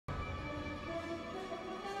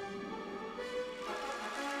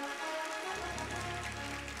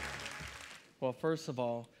Well, first of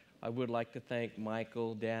all, I would like to thank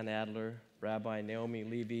Michael, Dan Adler, Rabbi Naomi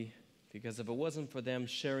Levy, because if it wasn't for them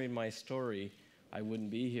sharing my story, I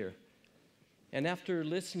wouldn't be here. And after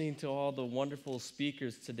listening to all the wonderful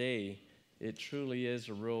speakers today, it truly is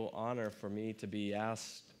a real honor for me to be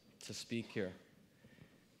asked to speak here.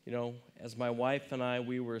 You know, as my wife and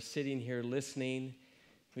we were sitting here listening,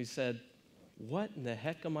 we said, what in the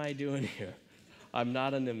heck am I doing here? I'm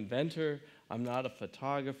not an inventor, I'm not a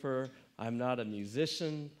photographer, I'm not a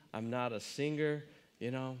musician, I'm not a singer,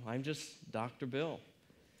 I'm just Dr. Bill.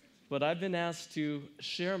 But I've been asked to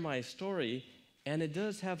share my story, and it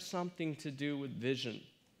does have something to do with vision.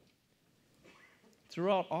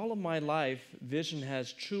 Throughout all of my life, vision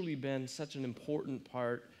has truly been such an important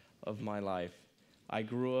part of my life. I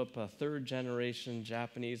grew up a third-generation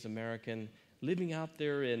Japanese American living out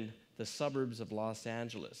there in the suburbs of Los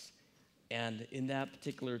Angeles. And in that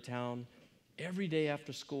particular town, every day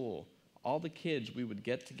after school, all the kids, we would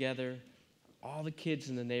get together, all the kids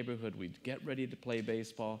in the neighborhood, we'd get ready to play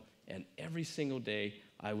baseball, and every single day,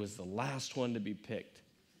 I was the last one to be picked.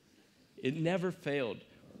 It never failed.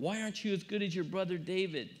 Why aren't you as good as your brother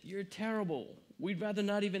David? You're terrible. We'd rather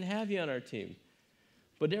not even have you on our team.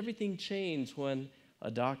 But everything changed when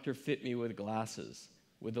a doctor fit me with glasses.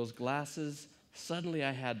 With those glasses, suddenly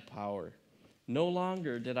I had power. No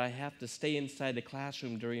longer did I have to stay inside the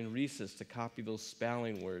classroom during recess to copy those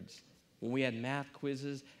spelling words. When we had math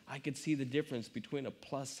quizzes, I could see the difference between a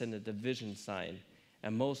plus and a division sign.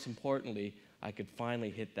 And most importantly, I could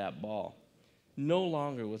finally hit that ball. No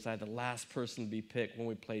longer was I the last person to be picked when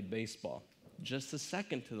we played baseball. Just the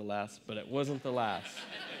second to the last, but it wasn't the last.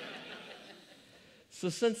 So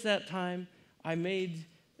since that time, I made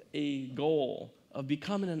a goal of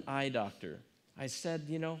becoming an eye doctor. I said,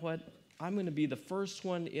 you know what? I'm going to be the first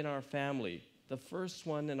one in our family, the first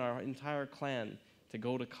one in our entire clan to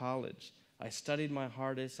go to college. I studied my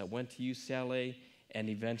hardest, I went to UCLA, and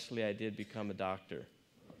eventually I did become a doctor.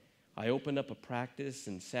 I opened up a practice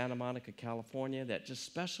in Santa Monica, California that just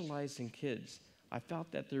specialized in kids. I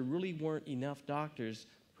felt that there really weren't enough doctors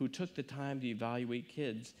who took the time to evaluate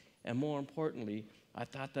kids, and more importantly, I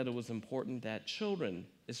thought that it was important that children,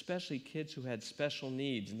 especially kids who had special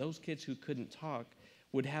needs, and those kids who couldn't talk,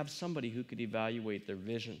 would have somebody who could evaluate their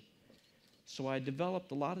vision. So I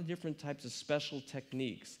developed a lot of different types of special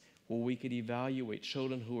techniques where we could evaluate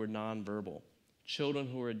children who were nonverbal, children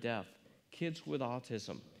who were deaf, kids with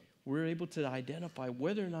autism. We were able to identify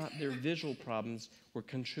whether or not their visual problems were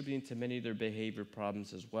contributing to many of their behavior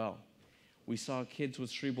problems as well. We saw kids with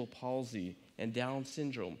cerebral palsy and Down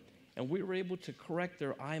syndrome, and we were able to correct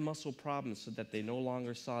their eye muscle problems so that they no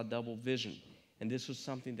longer saw double vision. And this was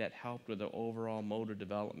something that helped with their overall motor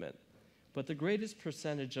development. But the greatest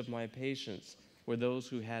percentage of my patients were those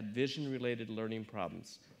who had vision-related learning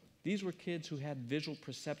problems. These were kids who had visual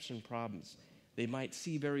perception problems. They might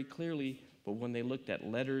see very clearly, but when they looked at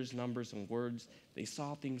letters, numbers, and words, they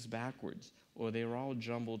saw things backwards, or they were all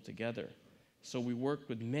jumbled together. So we worked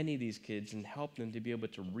with many of these kids and helped them to be able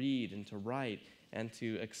to read and to write and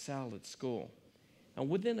to excel at school. And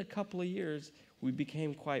within a couple of years, we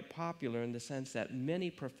became quite popular in the sense that many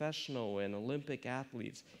professional and Olympic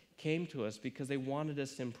athletes came to us because they wanted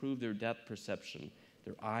us to improve their depth perception,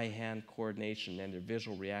 their eye-hand coordination, and their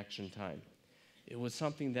visual reaction time. It was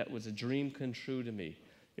something that was a dream come true to me.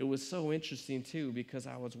 It was so interesting, too, because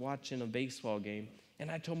I was watching a baseball game,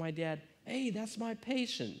 and I told my dad, hey, that's my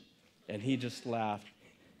patient. And he just laughed.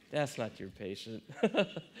 That's not your patient.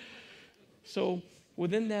 So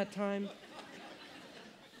within that time,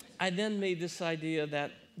 I then made this idea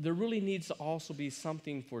that there really needs to also be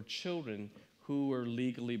something for children who are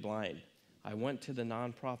legally blind. I went to the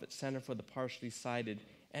nonprofit Center for the Partially Sighted,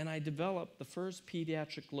 and I developed the first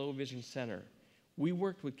pediatric low vision center. We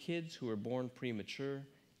worked with kids who were born premature,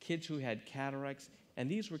 kids who had cataracts, and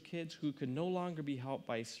these were kids who could no longer be helped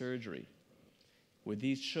by surgery. With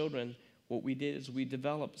these children, what we did is we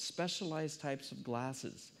developed specialized types of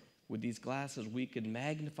glasses. With these glasses, we could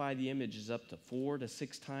magnify the images up to 4 to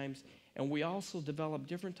 6 times, and we also developed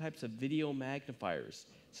different types of video magnifiers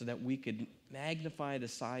so that we could magnify the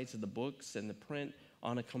size of the books and the print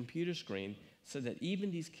on a computer screen so that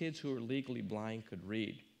even these kids who are legally blind could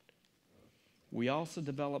read. We also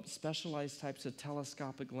developed specialized types of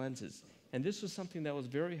telescopic lenses, and this was something that was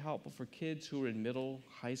very helpful for kids who were in middle,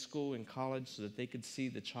 high school, and college so that they could see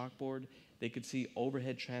the chalkboard, they could see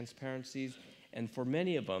overhead transparencies, and for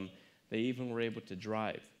many of them, they even were able to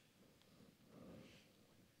drive.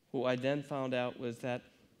 What I then found out was that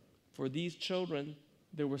for these children,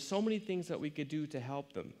 there were so many things that we could do to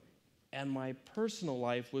help them. And my personal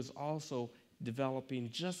life was also developing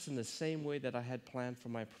just in the same way that I had planned for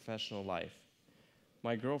my professional life.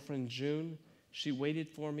 My girlfriend, June, she waited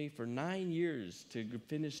for me for 9 years to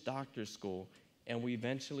finish doctor school, and we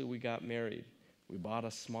got married. We bought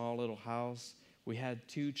a small little house. We had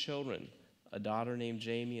 2 children, a daughter named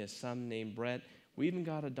Jamie, a son named Brett. We even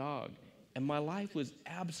got a dog. And my life was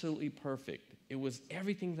absolutely perfect. It was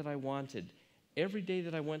everything that I wanted. Every day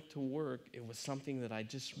that I went to work, it was something that I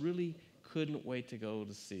just really couldn't wait to go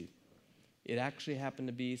to see. It actually happened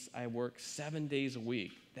to be I worked 7 days a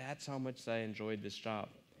week. That's how much I enjoyed this job.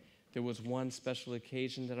 There was one special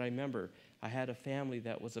occasion that I remember. I had a family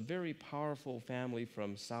that was a very powerful family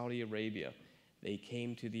from Saudi Arabia. They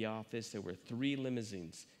came to the office. There were 3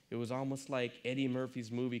 limousines. It was almost like Eddie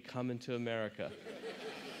Murphy's movie Coming to America.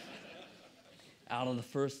 Out of the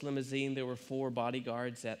first limousine, there were 4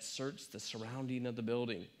 bodyguards that searched the surrounding of the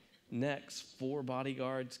building. Next, 4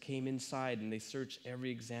 bodyguards came inside and they searched every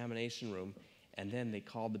examination room, and then they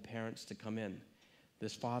called the parents to come in.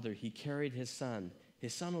 This father, he carried his son.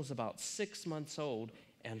 His son was about 6 months old,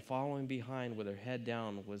 and following behind with her head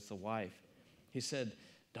down was the wife. He said,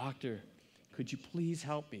 "Doctor, could you please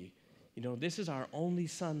help me? You know, this is our only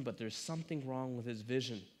son, but there's something wrong with his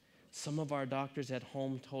vision. Some of our doctors at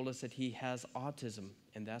home told us that he has autism,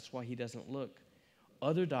 and that's why he doesn't look.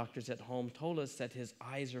 Other doctors at home told us that his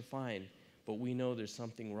eyes are fine, but we know there's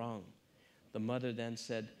something wrong." The mother then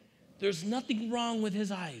said, "There's nothing wrong with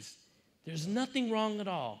his eyes. There's nothing wrong at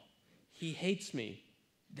all. He hates me.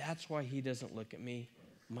 That's why he doesn't look at me.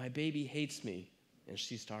 My baby hates me." And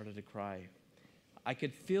she started to cry. I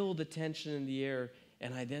could feel the tension in the air,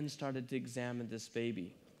 and I then started to examine this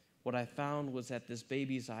baby. What I found was that this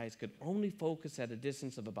baby's eyes could only focus at a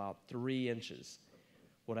distance of about 3 inches.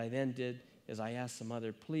 What I then did is I asked the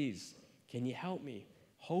mother, "Please, can you help me?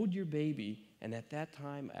 Hold your baby." And at that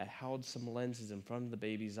time, I held some lenses in front of the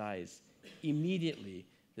baby's eyes. Immediately,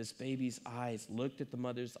 this baby's eyes looked at the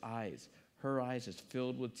mother's eyes. Her eyes just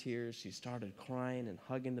filled with tears. She started crying and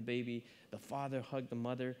hugging the baby. The father hugged the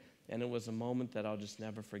mother, and it was a moment that I'll just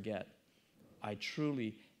never forget. I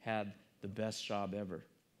truly had the best job ever.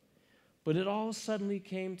 But it all suddenly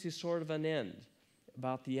came to sort of an end.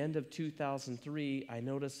 About the end of 2003, I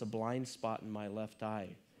noticed a blind spot in my left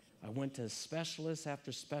eye. I went to specialist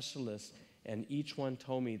after specialist, and each one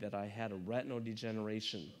told me that I had a retinal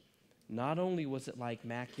degeneration. Not only was it like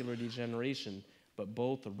macular degeneration, but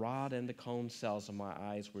both the rod and the cone cells of my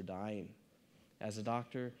eyes were dying. As a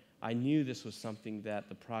doctor, I knew this was something that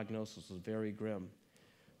the prognosis was very grim.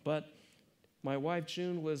 But my wife,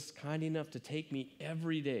 June, was kind enough to take me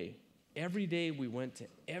every day. Every day we went to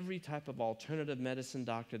every type of alternative medicine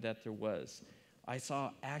doctor that there was. I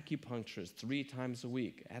saw acupuncturists 3 times a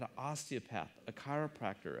week. I had an osteopath, a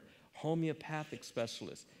chiropractor, a homeopathic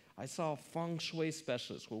specialist. I saw a feng shui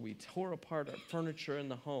specialist where we tore apart our furniture in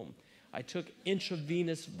the home. I took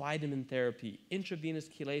intravenous vitamin therapy, intravenous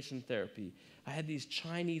chelation therapy. I had these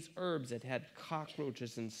Chinese herbs that had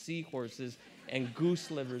cockroaches and seahorses and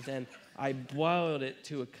goose livers, and I boiled it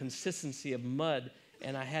to a consistency of mud,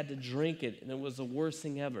 and I had to drink it, and it was the worst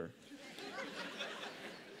thing ever.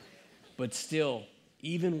 But still,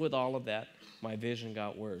 even with all of that, my vision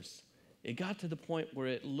got worse. It got to the point where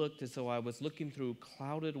it looked as though I was looking through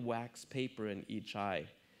clouded wax paper in each eye.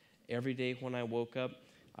 Every day when I woke up,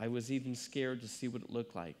 I was even scared to see what it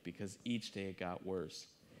looked like because each day it got worse.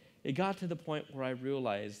 It got to the point where I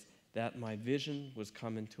realized that my vision was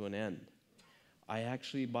coming to an end. I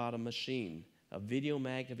actually bought a machine, a video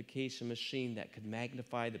magnification machine that could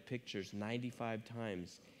magnify the pictures 95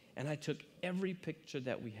 times. And I took every picture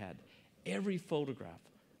that we had, every photograph.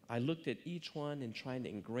 I looked at each one and tried to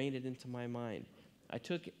ingrain it into my mind. I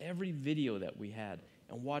took every video that we had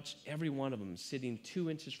and watched every one of them sitting 2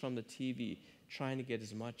 inches from the TV, trying to get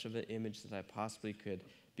as much of an image that I possibly could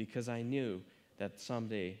because I knew that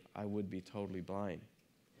someday I would be totally blind.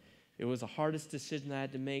 It was the hardest decision I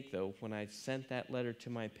had to make, though, when I sent that letter to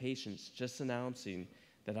my patients just announcing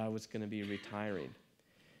that I was going to be retiring.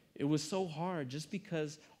 It was so hard just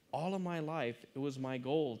because all of my life, it was my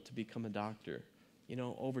goal to become a doctor. You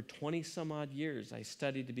know, over 20 some odd years, I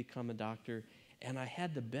studied to become a doctor, and I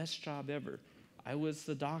had the best job ever. I was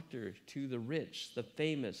the doctor to the rich, the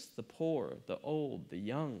famous, the poor, the old, the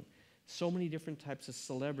young, so many different types of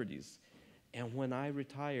celebrities. And when I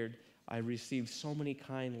retired, I received so many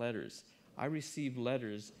kind letters. I received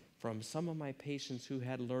letters from some of my patients who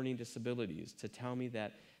had learning disabilities to tell me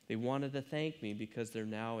that they wanted to thank me because they're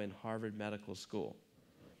now in Harvard Medical School.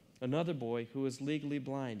 Another boy who was legally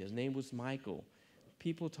blind, his name was Michael.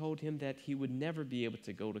 People told him that he would never be able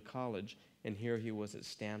to go to college, and here he was at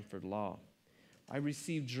Stanford Law. I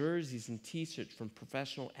received jerseys and t-shirts from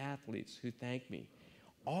professional athletes who thanked me.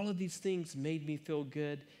 All of these things made me feel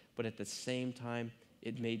good, but at the same time,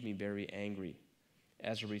 it made me very angry.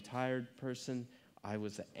 As a retired person, I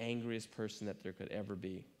was the angriest person that there could ever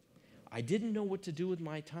be. I didn't know what to do with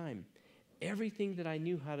my time. Everything that I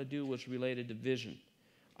knew how to do was related to vision.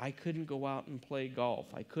 I couldn't go out and play golf.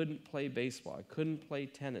 I couldn't play baseball. I couldn't play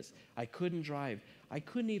tennis. I couldn't drive. I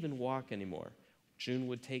couldn't even walk anymore. June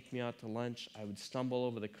would take me out to lunch. I would stumble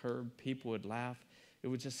over the curb. People would laugh. It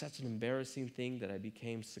was just such an embarrassing thing that I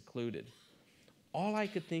became secluded. All I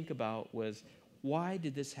could think about was, why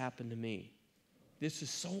did this happen to me? This is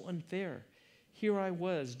so unfair. Here I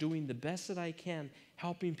was doing the best that I can,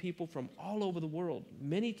 helping people from all over the world,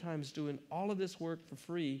 many times doing all of this work for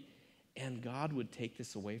free, and God would take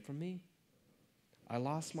this away from me? I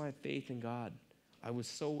lost my faith in God. I was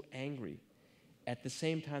so angry. At the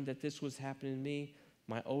same time that this was happening to me,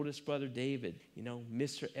 my oldest brother David,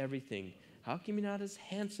 Mr. Everything. How come you're not as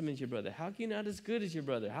handsome as your brother? How come you're not as good as your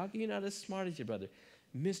brother? How come you're not as smart as your brother?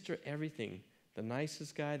 Mr. Everything, the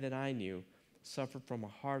nicest guy that I knew, suffered from a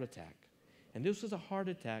heart attack. And this was a heart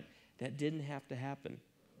attack that didn't have to happen.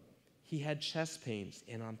 He had chest pains,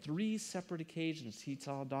 and on 3 separate occasions he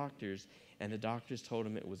saw doctors, and the doctors told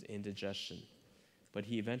him it was indigestion. But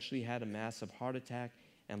he eventually had a massive heart attack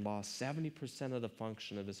and lost 70% of the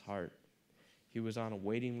function of his heart. He was on a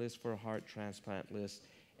waiting list for a heart transplant list,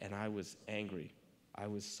 and I was angry. I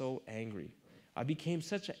was so angry. I became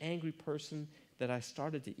such an angry person that I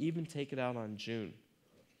started to even take it out on June.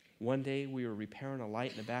 One day we were repairing a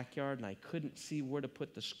light in the backyard, and I couldn't see where to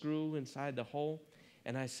put the screw inside the hole,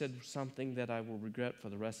 and I said something that I will regret for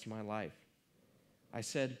the rest of my life. I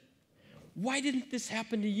said, "Why didn't this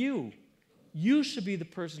happen to you? You should be the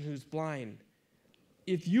person who's blind.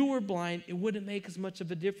 If you were blind, it wouldn't make as much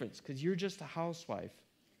of a difference because you're just a housewife."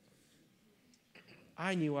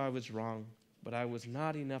 I knew I was wrong, but I was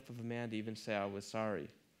not enough of a man to even say I was sorry.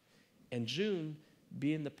 And June,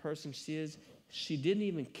 being the person she is, she didn't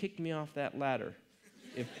even kick me off that ladder.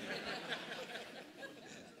 If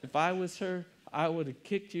I was her, I would have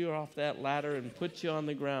kicked you off that ladder and put you on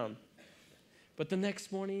the ground. But the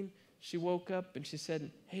next morning, she woke up and she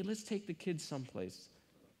said, "Hey, let's take the kids someplace.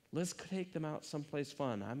 Let's take them out someplace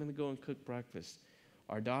fun. I'm going to go and cook breakfast."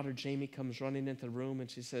 Our daughter Jamie comes running into the room and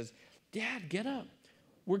she says, "Dad, get up.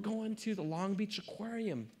 We're going to the Long Beach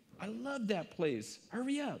Aquarium. I love that place.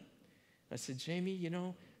 Hurry up." I said, "Jamie,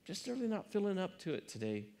 just really not feeling up to it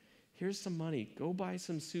today. Here's some money. Go buy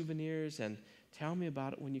some souvenirs and tell me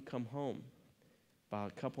about it when you come home."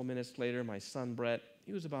 About a couple minutes later, my son Brett,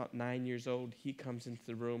 he was about 9 years old, he comes into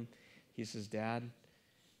the room. He says, "Dad,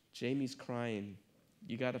 Jamie's crying.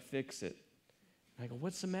 You got to fix it." I go,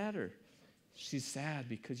 "What's the matter?" "She's sad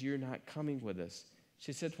because you're not coming with us.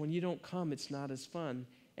 She said, when you don't come, it's not as fun,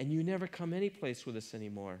 and you never come any place with us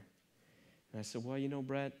anymore." And I said, "Well,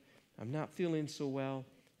 Brett, I'm not feeling so well,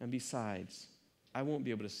 and besides, I won't be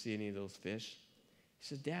able to see any of those fish." He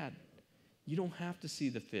said, "Dad, you don't have to see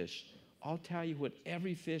the fish. I'll tell you what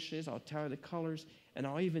every fish is. I'll tell you the colors, and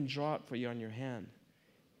I'll even draw it for you on your hand."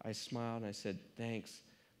 I smiled and I said, "Thanks,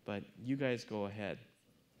 but you guys go ahead."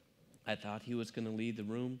 I thought he was going to leave the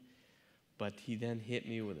room, but he then hit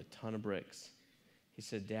me with a ton of bricks. He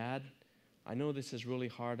said, "Dad, I know this is really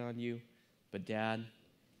hard on you, but Dad,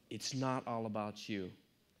 it's not all about you.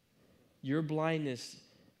 Your blindness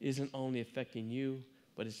isn't only affecting you,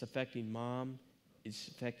 but it's affecting Mom, it's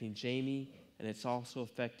affecting Jamie, and it's also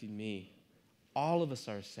affecting me. All of us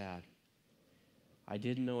are sad." I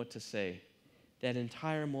didn't know what to say. That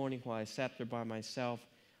entire morning while I sat there by myself,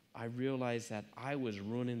 I realized that I was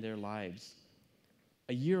ruining their lives.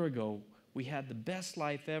 A year ago, we had the best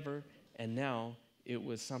life ever, and now it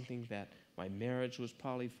was something that my marriage was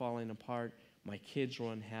probably falling apart, my kids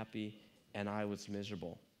were unhappy, and I was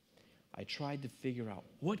miserable. I tried to figure out,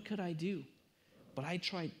 what could I do? But I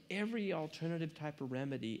tried every alternative type of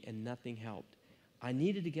remedy, and nothing helped. I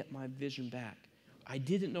needed to get my vision back. I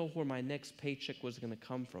didn't know where my next paycheck was going to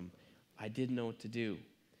come from. I didn't know what to do.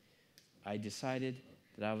 I decided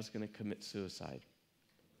that I was going to commit suicide.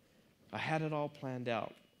 I had it all planned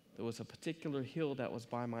out. There was a particular hill that was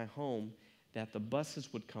by my home that the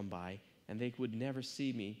buses would come by, and they would never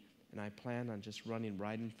see me, and I planned on just running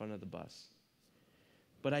right in front of the bus.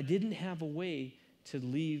 But I didn't have a way to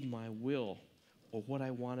leave my will or what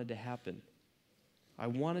I wanted to happen. I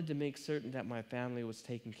wanted to make certain that my family was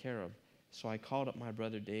taken care of, so I called up my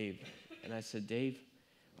brother Dave, and I said, "Dave,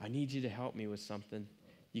 I need you to help me with something.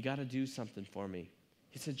 You got to do something for me."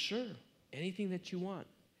 He said, "Sure, anything that you want."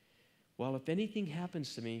 "Well, if anything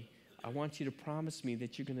happens to me, I want you to promise me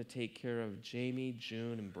that you're going to take care of Jamie,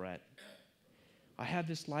 June, and Brett. I have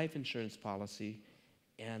this life insurance policy,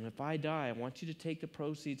 and if I die, I want you to take the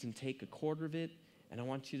proceeds and take a quarter of it and I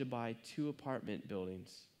want you to buy 2 apartment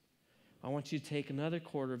buildings. I want you to take another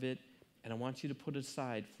quarter of it, and I want you to put it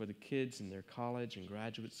aside for the kids in their college and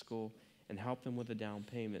graduate school and help them with a down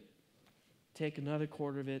payment. Take another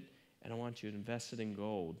quarter of it, and I want you to invest it in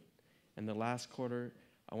gold. And the last quarter,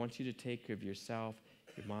 I want you to take care of yourself,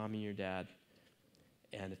 your mom, and your dad.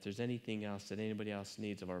 And if there's anything else that anybody else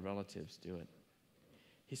needs of our relatives, do it.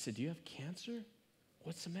 He said, do you have cancer?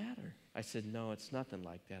 What's the matter? I said, no, it's nothing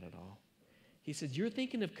like that at all. He said, you're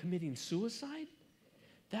thinking of committing suicide?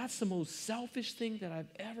 That's the most selfish thing that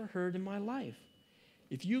I've ever heard in my life.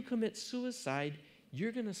 If you commit suicide,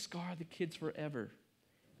 you're going to scar the kids forever.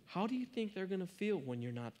 How do you think they're going to feel when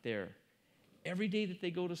you're not there? Every day that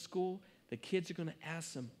they go to school, the kids are going to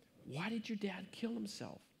ask them, why did your dad kill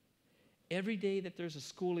himself? Every day that there's a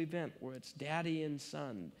school event where it's daddy and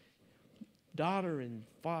son, daughter and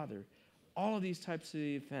father, all of these types of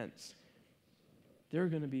events, they're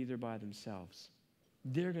going to be there by themselves.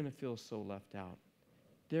 They're going to feel so left out.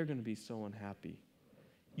 They're going to be so unhappy.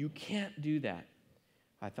 You can't do that.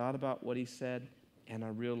 I thought about what he said, and I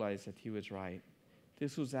realized that he was right.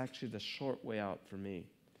 This was actually the short way out for me.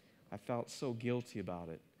 I felt so guilty about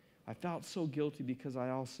it. I felt so guilty because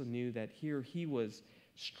I also knew that here he was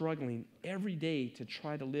struggling every day to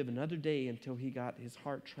try to live another day until he got his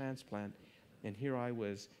heart transplant, and here I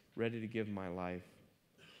was ready to give my life.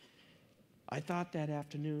 I thought that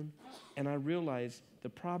afternoon, and I realized the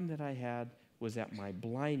problem that I had was that my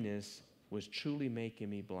blindness was truly making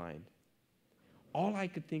me blind. All I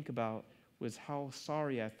could think about was how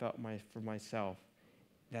sorry I felt for myself,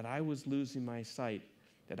 that I was losing my sight,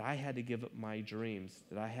 that I had to give up my dreams,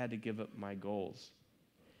 that I had to give up my goals.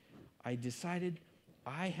 I decided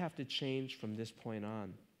I have to change from this point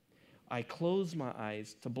on. I closed my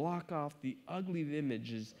eyes to block off the ugly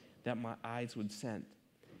images that my eyes would send.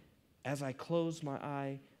 As I closed my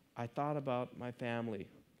eye, I thought about my family.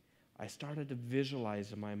 I started to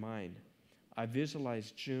visualize in my mind. I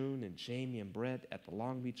visualized June and Jamie and Brett at the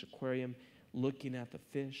Long Beach Aquarium, looking at the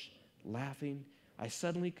fish, laughing. I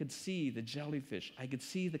suddenly could see the jellyfish. I could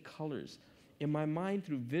see the colors. In my mind,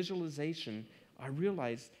 through visualization, I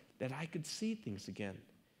realized that I could see things again.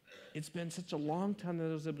 It's been such a long time that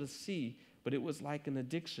I was able to see, but it was like an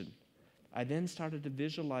addiction. I then started to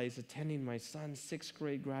visualize attending my son's 6th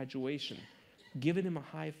grade graduation, giving him a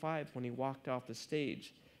high five when he walked off the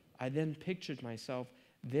stage. I then pictured myself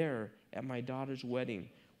there at my daughter's wedding,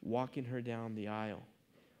 walking her down the aisle.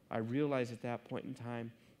 I realized at that point in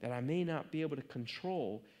time that I may not be able to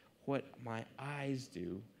control what my eyes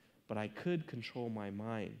do, but I could control my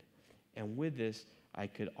mind. And with this, I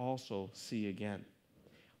could also see again.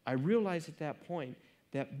 I realized at that point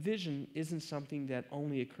that vision isn't something that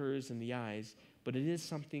only occurs in the eyes, but it is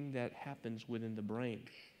something that happens within the brain.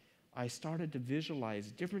 I started to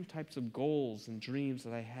visualize different types of goals and dreams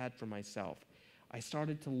that I had for myself. I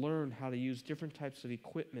started to learn how to use different types of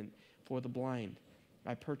equipment for the blind.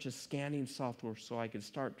 I purchased scanning software so I could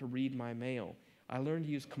start to read my mail. I learned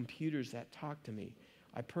to use computers that talk to me.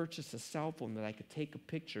 I purchased a cell phone that I could take a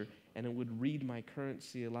picture and it would read my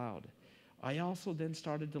currency aloud. I also then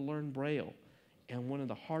started to learn Braille, and one of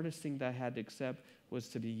the hardest things that I had to accept was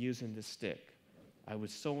to be using the stick. I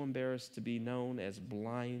was so embarrassed to be known as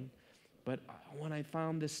blind, but when I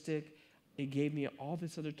found this stick, it gave me all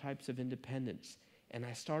these other types of independence, and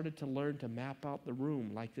I started to learn to map out the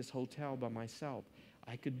room like this hotel by myself.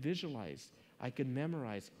 I could visualize, I could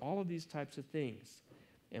memorize all of these types of things,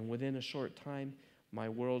 and within a short time, my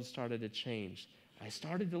world started to change. I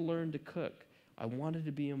started to learn to cook. I wanted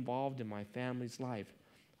to be involved in my family's life.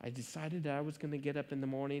 I decided that I was going to get up in the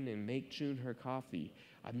morning and make June her coffee.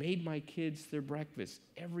 I made my kids their breakfast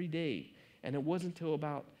every day. And it wasn't until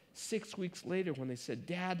about 6 weeks later when they said,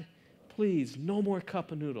 "Dad, please, no more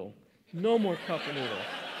cup of noodle. No more cup of noodle."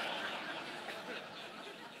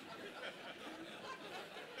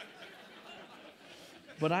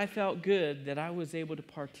 But I felt good that I was able to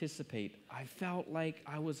participate. I felt like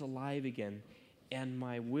I was alive again, and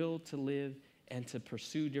my will to live and to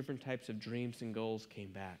pursue different types of dreams and goals came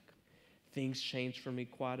back. Things changed for me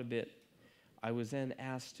quite a bit. I was then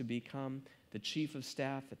asked to become the chief of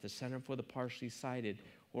staff at the Center for the Partially Sighted,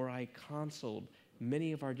 where I counseled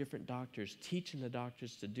many of our different doctors, teaching the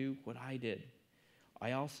doctors to do what I did.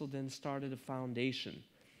 I also then started a foundation,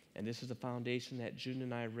 and this is a foundation that June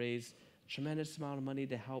and I raised a tremendous amount of money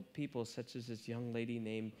to help people such as this young lady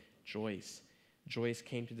named Joyce. Joyce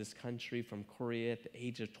came to this country from Korea at the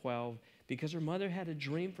age of 12 because her mother had a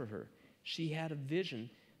dream for her. She had a vision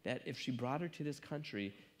that if she brought her to this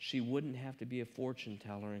country, she wouldn't have to be a fortune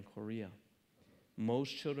teller in Korea.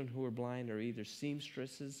 Most children who are blind are either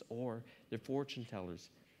seamstresses or they're fortune tellers.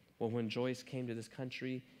 Well, when Joyce came to this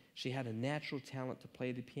country, she had a natural talent to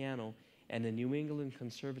play the piano, and the New England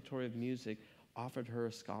Conservatory of Music offered her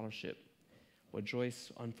a scholarship. Well,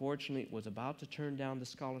 Joyce, unfortunately, was about to turn down the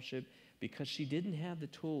scholarship because she didn't have the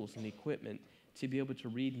tools and equipment to be able to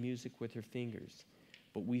read music with her fingers.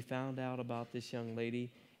 But we found out about this young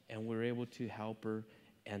lady, and we were able to help her,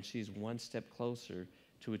 and she's one step closer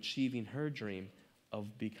to achieving her dream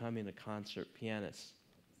of becoming a concert pianist.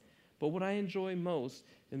 But what I enjoy most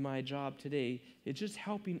in my job today is just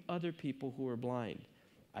helping other people who are blind.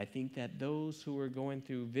 I think that those who are going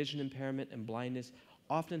through vision impairment and blindness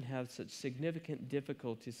often have such significant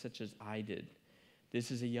difficulties such as I did. This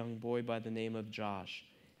is a young boy by the name of Josh.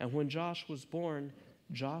 And when Josh was born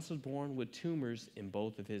with tumors in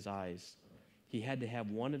both of his eyes. He had to have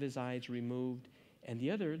one of his eyes removed, and the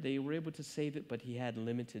other, they were able to save it, but he had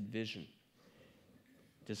limited vision.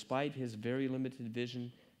 Despite his very limited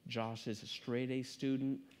vision, Josh is a straight-A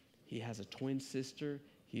student. He has a twin sister.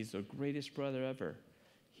 He's the greatest brother ever.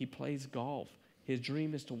 He plays golf. His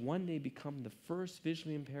dream is to one day become the first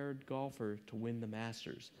visually impaired golfer to win the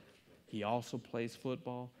Masters. He also plays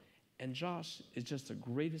football, and Josh is just the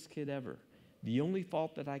greatest kid ever. The only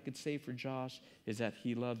fault that I could say for Josh is that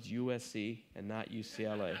he loves USC and not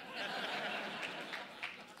UCLA.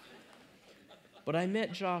 But I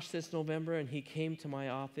met Josh this November, and he came to my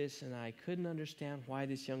office, and I couldn't understand why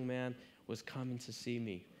this young man was coming to see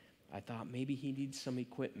me. I thought maybe he needs some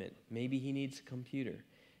equipment. Maybe he needs a computer.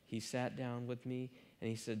 He sat down with me, and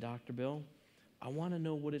he said, "Dr. Bill, I want to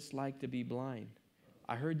know what it's like to be blind.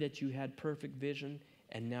 I heard that you had perfect vision,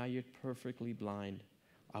 and now you're perfectly blind.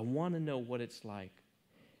 I want to know what it's like."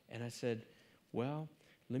 And I said, "Well,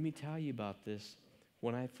 let me tell you about this.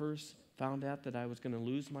 When I first found out that I was going to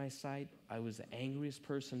lose my sight, I was the angriest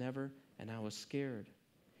person ever, and I was scared.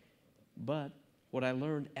 But what I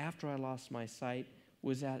learned after I lost my sight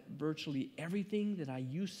was that virtually everything that I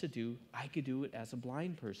used to do, I could do it as a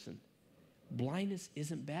blind person. Blindness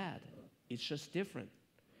isn't bad. It's just different.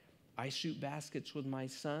 I shoot baskets with my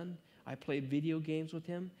son. I play video games with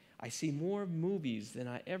him. I see more movies than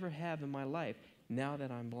I ever have in my life now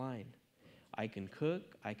that I'm blind. I can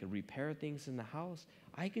cook. I can repair things in the house.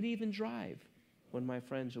 I could even drive when my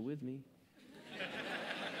friends are with me.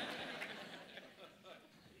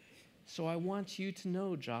 So I want you to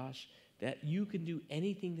know, Josh, that you can do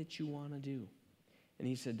anything that you want to do." And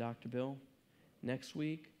he said, "Dr. Bill, next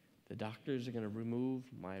week, the doctors are going to remove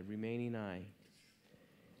my remaining eye.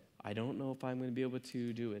 I don't know if I'm going to be able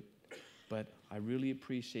to do it, but I really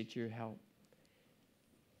appreciate your help."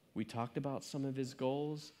 We talked about some of his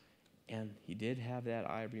goals, and he did have that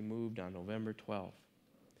eye removed on November 12th.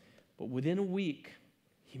 But within a week,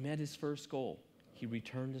 he met his first goal. He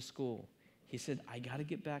returned to school. He said, "I got to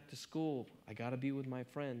get back to school. I got to be with my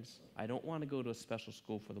friends. I don't want to go to a special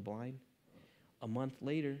school for the blind." A month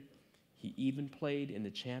later, he even played in the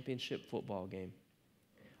championship football game.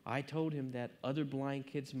 I told him that other blind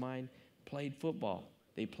kids of mine played football.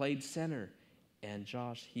 They played center. And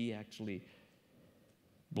Josh, he actually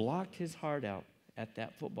blocked his heart out at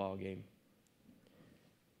that football game.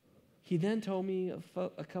 He then told me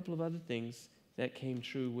a couple of other things that came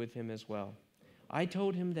true with him as well. I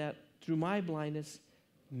told him that through my blindness,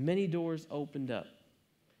 many doors opened up.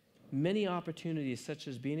 Many opportunities, such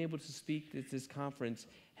as being able to speak at this conference,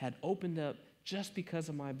 had opened up just because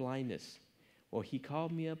of my blindness. Well, he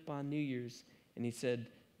called me up on New Year's, and he said,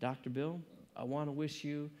 "Dr. Bill, I want to wish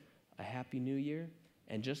you a happy New Year.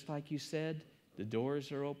 And just like you said, the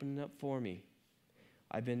doors are opening up for me.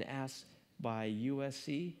 I've been asked by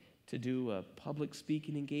USC to do a public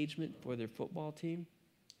speaking engagement for their football team.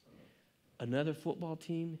 Another football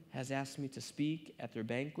team has asked me to speak at their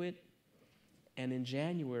banquet. And in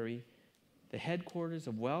January, the headquarters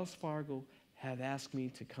of Wells Fargo have asked me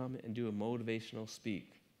to come and do a motivational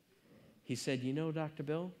speak." He said, "You know, Dr.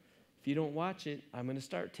 Bill, if you don't watch it, I'm going to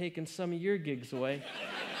start taking some of your gigs away."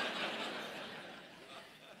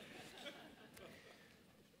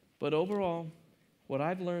 But overall, what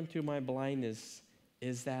I've learned through my blindness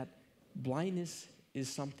is that blindness is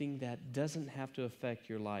something that doesn't have to affect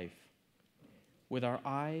your life. With our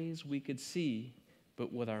eyes, we could see,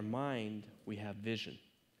 but with our mind, we have vision.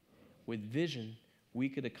 With vision, we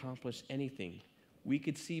could accomplish anything. We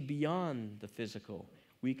could see beyond the physical.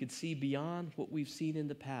 We could see beyond what we've seen in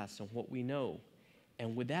the past and what we know.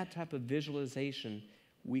 And with that type of visualization,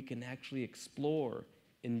 we can actually explore,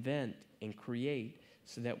 invent, and create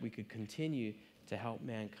so that we could continue to help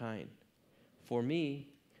mankind. For me,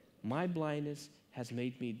 my blindness has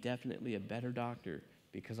made me definitely a better doctor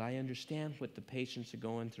because I understand what the patients are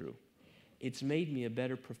going through. It's made me a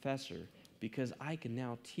better professor because I can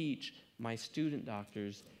now teach my student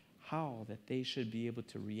doctors how that they should be able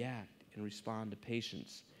to react and respond to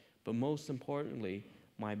patients. But most importantly,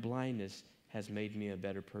 my blindness has made me a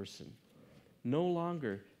better person. No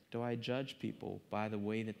longer do I judge people by the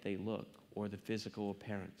way that they look or the physical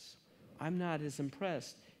appearance. I'm not as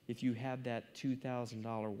impressed if you have that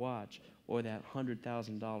 $2,000 watch or that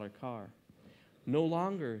 $100,000 car. No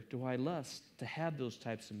longer do I lust to have those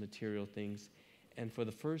types of material things, and for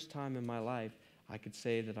the first time in my life, I could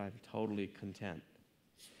say that I'm totally content.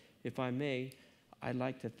 If I may, I'd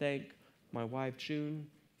like to thank my wife, June,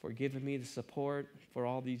 for giving me the support for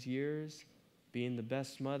all these years, being the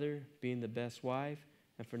best mother, being the best wife,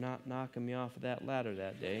 and for not knocking me off of that ladder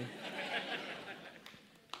that day.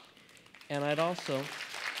 And I'd also,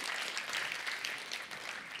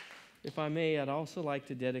 if I may, I'd also like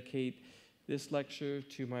to dedicate this lecture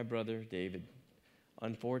to my brother, David.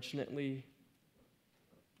 Unfortunately,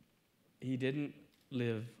 he didn't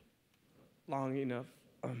live long enough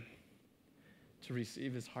to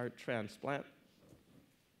receive his heart transplant.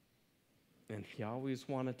 And he always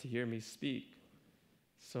wanted to hear me speak.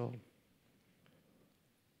 So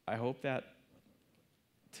I hope that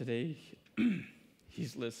today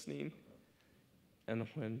he's listening. And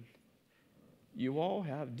when you all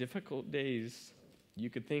have difficult days, you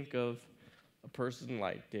could think of a person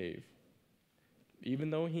like Dave.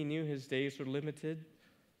 Even though he knew his days were limited,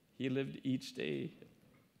 he lived each day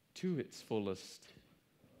to its fullest.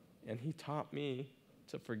 And he taught me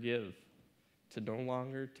to forgive, to no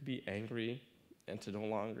longer to be angry, and to no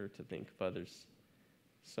longer to think of others.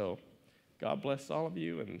 So God bless all of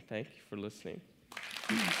you, and thank you for listening.